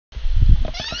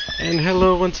And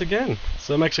hello once again.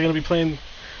 So I'm actually going to be playing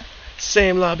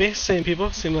same lobby, same people.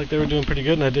 Seemed like they were doing pretty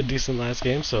good and I did decent last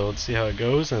game, so let's see how it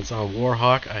goes. And it's on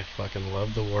Warhawk. I fucking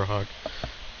love the Warhawk.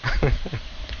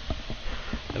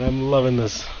 And I'm loving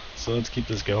this. So let's keep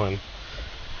this going.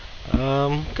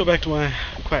 Go back to my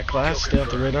quack class, stay off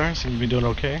the radar, seem to be doing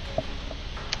okay.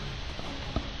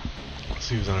 Let's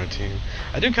see who's on our team.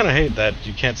 I do kind of hate that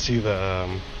you can't see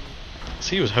the,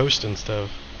 see who's hosting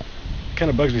stuff. Kind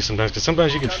of bugs me sometimes, because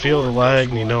sometimes you can feel the lag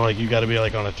and you know like you got to be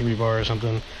like on a 3-bar or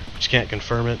something, but you can't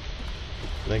confirm it.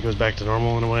 And then it goes back to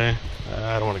normal in a way.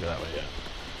 I don't want to go that way yet.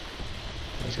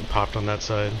 I just get popped on that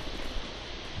side.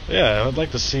 But yeah, I'd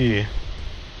like to see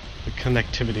the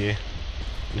connectivity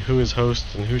and who is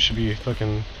host and who should be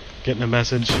fucking getting a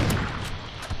message.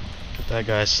 Get that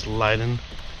guy sliding.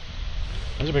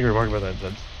 I just make a remark about that.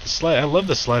 The slide. I love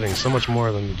the sliding so much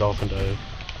more than the dolphin dive.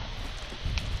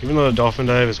 Even though the dolphin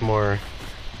dive is more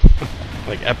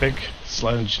like epic,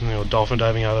 sliding, dolphin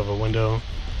diving out of a window,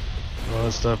 and all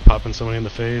that stuff, popping somebody in the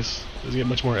face, doesn't get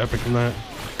much more epic than that.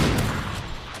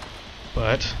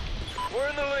 But we're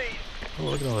in the lead. Oh,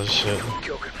 look at all this shit!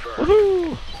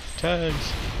 Woohoo!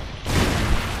 Tags!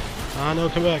 Ah no,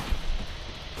 come back!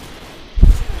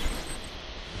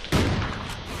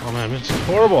 Oh man, it's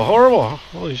horrible, horrible!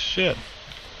 Holy shit!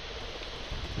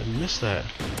 I missed that.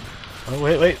 Oh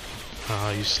wait.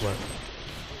 Ah, you slut.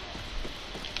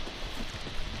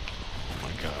 Oh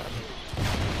my god.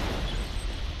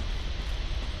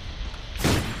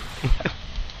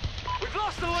 We've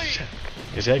lost the lead. Shit.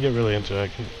 You see, I get really into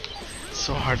it. It's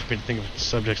so hard for me to think of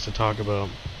subjects to talk about.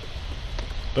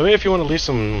 But maybe if you want to leave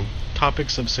some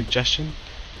topics of suggestion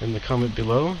in the comment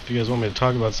below, if you guys want me to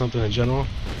talk about something in general,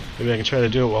 maybe I can try to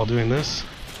do it while doing this.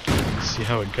 See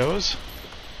how it goes.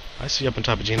 I see you up on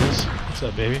top of Gina's. What's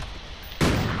up, baby?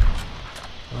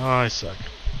 Oh, I suck.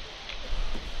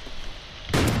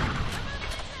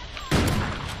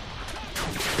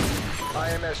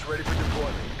 IMS ready for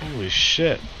deployment. Holy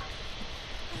shit.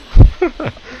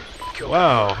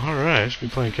 Wow, alright, I should be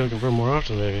playing Kill Confirm more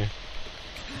often, maybe.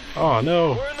 Oh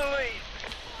no! We're in the lead.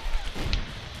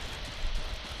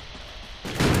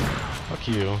 Fuck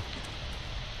you.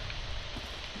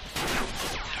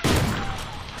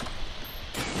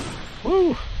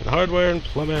 Woo! And hardware and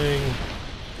plumbing.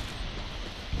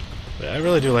 I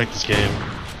really do like this game.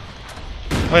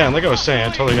 Oh yeah, and like I was saying, I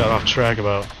totally got off track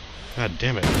about... God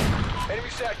damn it. Enemy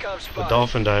SATCOM spotted. The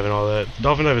dolphin dive and all that. The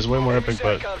dolphin dive is way more epic,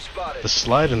 but the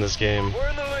slide in this game we're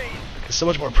in the lead. is so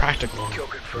much more practical. Kill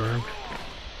confirmed.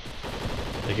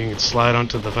 Like you can slide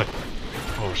onto the fuck...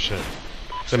 Oh shit.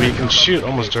 So, I mean, you can shoot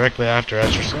almost directly after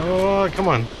as you're... Oh, come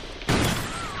on.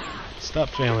 Stop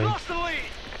failing. Lost the lead.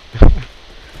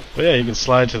 But yeah, you can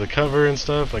slide to the cover and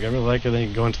stuff. Like, I really like it. Then you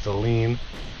can go into the lean.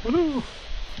 Woohoo!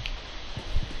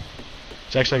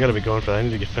 Which actually I gotta be going for that. I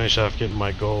need to finish off getting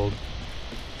my gold.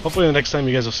 Hopefully the next time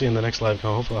you guys will see in the next live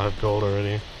call, hopefully I'll have gold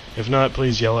already. If not,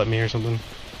 please yell at me or something.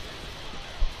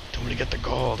 Tell me to get the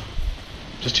gold.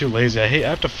 Just too lazy. I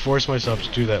have to force myself to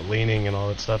do that leaning and all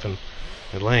that stuff and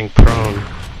laying prone.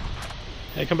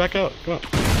 Hey, come back out. Come on.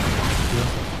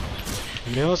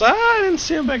 I didn't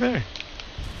see him back there.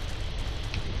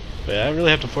 But yeah, I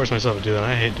really have to force myself to do that.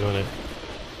 I hate doing it.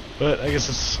 But I guess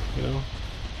it's,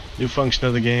 new function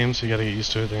of the game, so you gotta get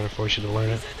used to it. They're gonna force you to learn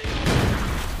it.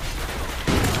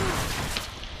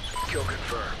 Kill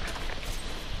confirmed.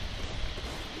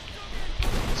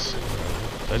 So,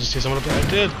 did I just see someone up there? I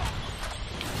did!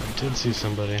 I did see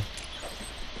somebody.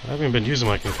 I haven't even been using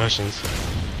my concussions.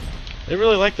 They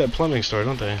really like that plumbing store,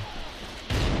 don't they?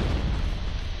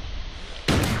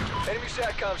 Enemy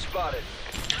SATCOM spotted.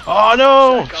 Oh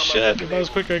no! SATCOM Shit! If I was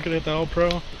quicker, I could hit the All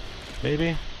Pro.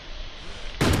 Maybe.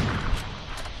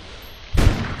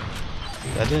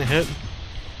 That didn't hit.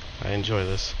 I enjoy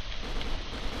this.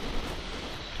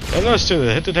 I've noticed too,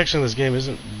 the hit detection in this game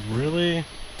isn't really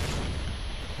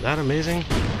that amazing.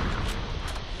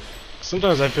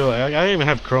 Sometimes I feel like I even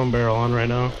have Chrome Barrel on right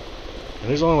now, and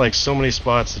there's only like so many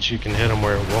spots that you can hit them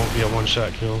where it won't be a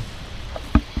one-shot kill.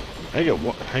 I get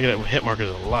hit markers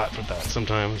a lot for that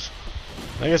sometimes.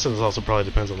 I guess it also probably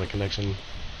depends on the connection.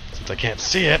 Since I can't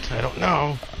see it, I don't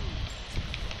know.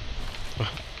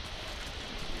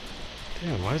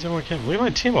 Damn, why is everyone camping? Look at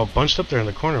my team all bunched up there in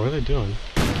the corner. What are they doing?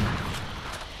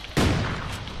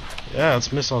 Yeah,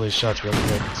 let's miss all these shots real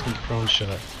quick. Let's get a prone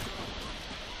shot.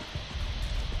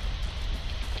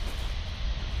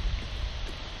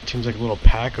 Team's like a little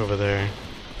pack over there.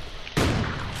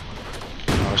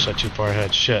 Oh, I shot too far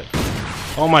ahead. Shit.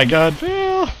 Oh my god,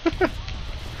 fail!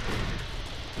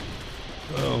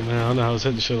 Oh man, I don't know how I was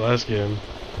hitting shit last game.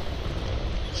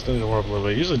 Still need to warm up a little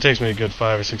bit. It usually takes me a good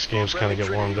 5 or 6 games to kind of get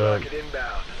warmed up.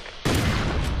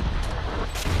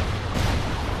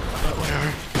 But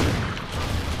whatever.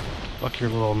 Fuck your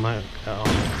little knife. Oh,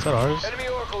 is that ours? Enemy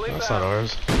Oracle No, inbound. that's not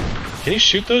ours. Can you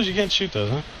shoot those? You can't shoot those,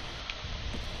 huh?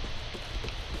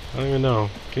 I don't even know.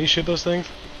 Can you shoot those things?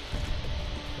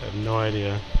 I have no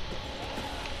idea.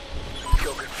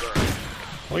 Kill confirmed.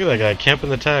 Look at that guy camping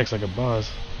the tags like a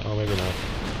boss. Oh, maybe not.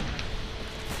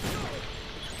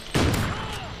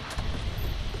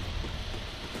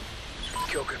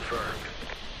 Kill confirmed.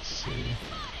 Let's see.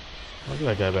 Look at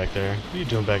that guy back there. What are you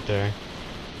doing back there?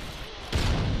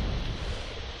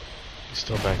 He's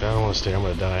still back there. I don't want to stay. I'm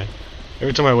gonna die.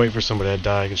 Every time I wait for somebody, I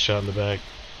die. I get shot in the back.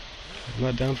 I'm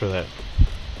not down for that.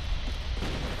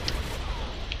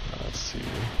 Let's see.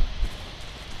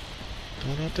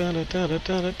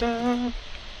 Da-da-da-da-da-da-da-da.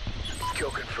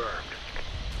 Kill confirmed.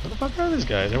 What the fuck are these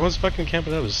guys? Everyone's fucking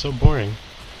camping out. It's so boring.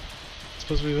 It's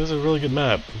supposed to be. This is a really good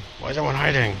map. Why is everyone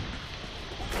hiding?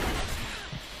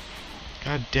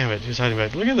 God damn it! Who's hiding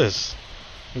back? Look at this.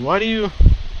 Why do you?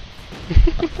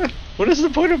 What is the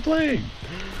point of playing?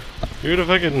 You're in a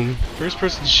fucking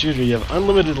first-person shooter. You have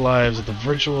unlimited lives with a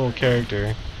virtual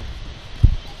character,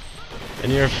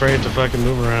 and you're afraid to fucking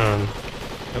move around.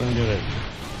 I don't get it.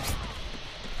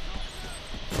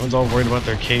 Everyone's all worried about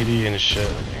their KD and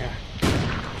shit.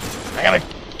 I gotta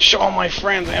show all my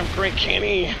friends I have great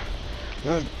KD.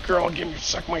 The girl give me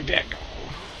suck my dick.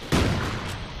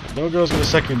 No girl's gonna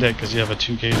suck your dick because you have a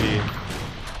 2 KD.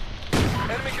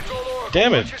 Enemy controlled Oracle.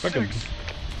 Damn it! Watch your Fucking. six.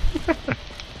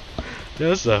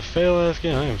 Dude, this is a fail-ass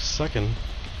game. I am sucking.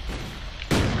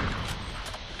 I'm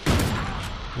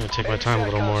gonna take my time a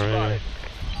little more, maybe.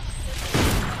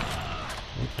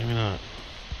 Maybe not.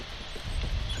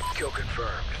 Kill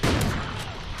confirmed.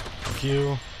 Fuck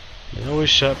you. They always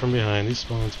shot from behind. These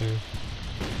spawns, man.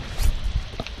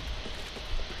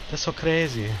 That's so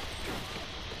crazy.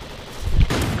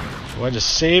 Oh, I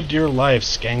just saved your life,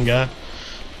 Skanga.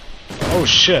 Oh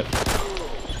shit.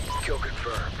 Kill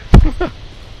confirmed. I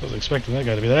was expecting that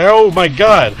guy to be there. Oh my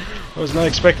god! I was not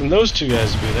expecting those two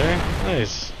guys to be there.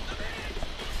 Nice.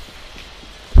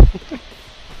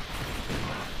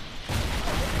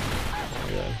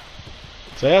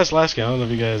 So I asked last game, I don't know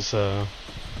if you guys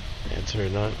answered or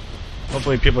not.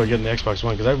 Hopefully people are getting the Xbox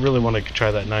One, because I really want to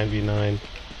try that 9v9.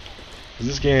 Because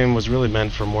this game was really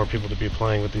meant for more people to be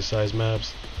playing with these size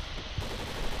maps.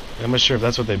 And I'm not sure if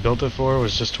that's what they built it for,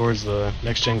 was just towards the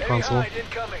next-gen console.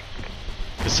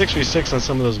 Because 6v6 on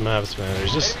some of those maps, man,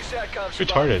 it's just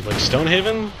retarded. Like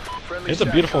Stonehaven, it's a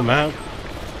beautiful map.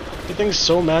 The thing's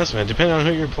so massive, man. Depending on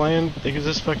who you're playing, they can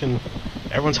just fucking...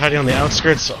 Everyone's hiding on the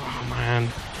outskirts. Oh, man.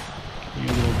 You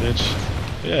little bitch.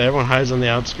 Yeah, everyone hides on the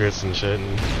outskirts and shit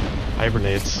and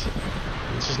hibernates.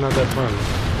 It's just not that fun.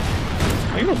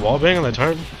 I get a wallbang on that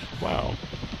target? Wow.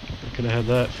 I could have had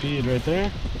that feed right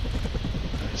there.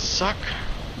 I suck.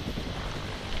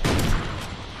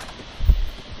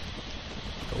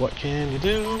 But what can you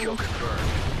do?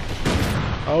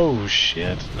 Oh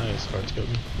shit. Nice, hard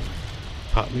scoping.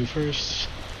 Pop me first.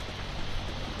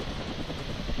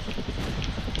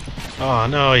 Oh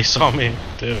no, he saw me.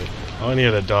 Dude. Oh, I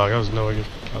needed a dog. I was not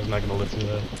gonna live through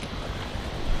that.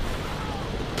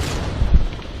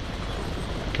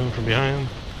 Coming from behind.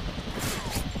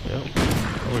 Yep.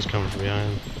 Always coming from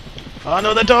behind. Oh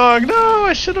no, the dog! No!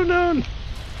 I should have known!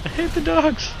 I hate the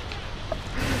dogs.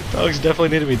 Dogs definitely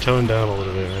need to be toned down a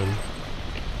little bit, man.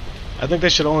 I think they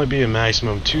should only be a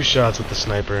maximum 2 shots with the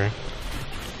sniper.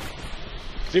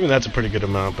 'Cause even that's a pretty good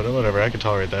amount, but whatever, I can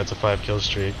tolerate that. It's a 5 kill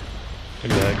streak.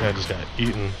 Look at that guy just got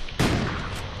eaten.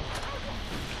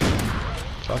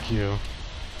 Fuck you.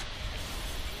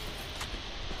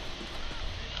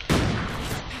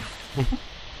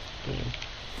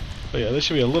 But yeah, this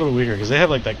should be a little weaker because they have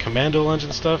like that commando lunge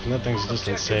and stuff, and that thing's just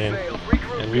insane.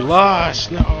 And we lost.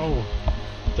 No.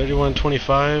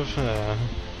 31-25.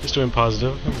 Just doing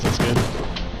positive. That's good.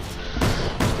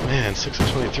 Man, 6 of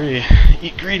 23.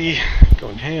 Eat greedy.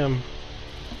 Going ham.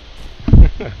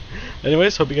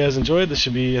 Anyways, hope you guys enjoyed. This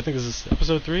should be, I think this is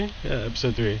episode 3? Yeah,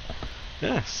 episode 3.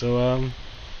 Yeah, so,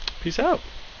 peace out.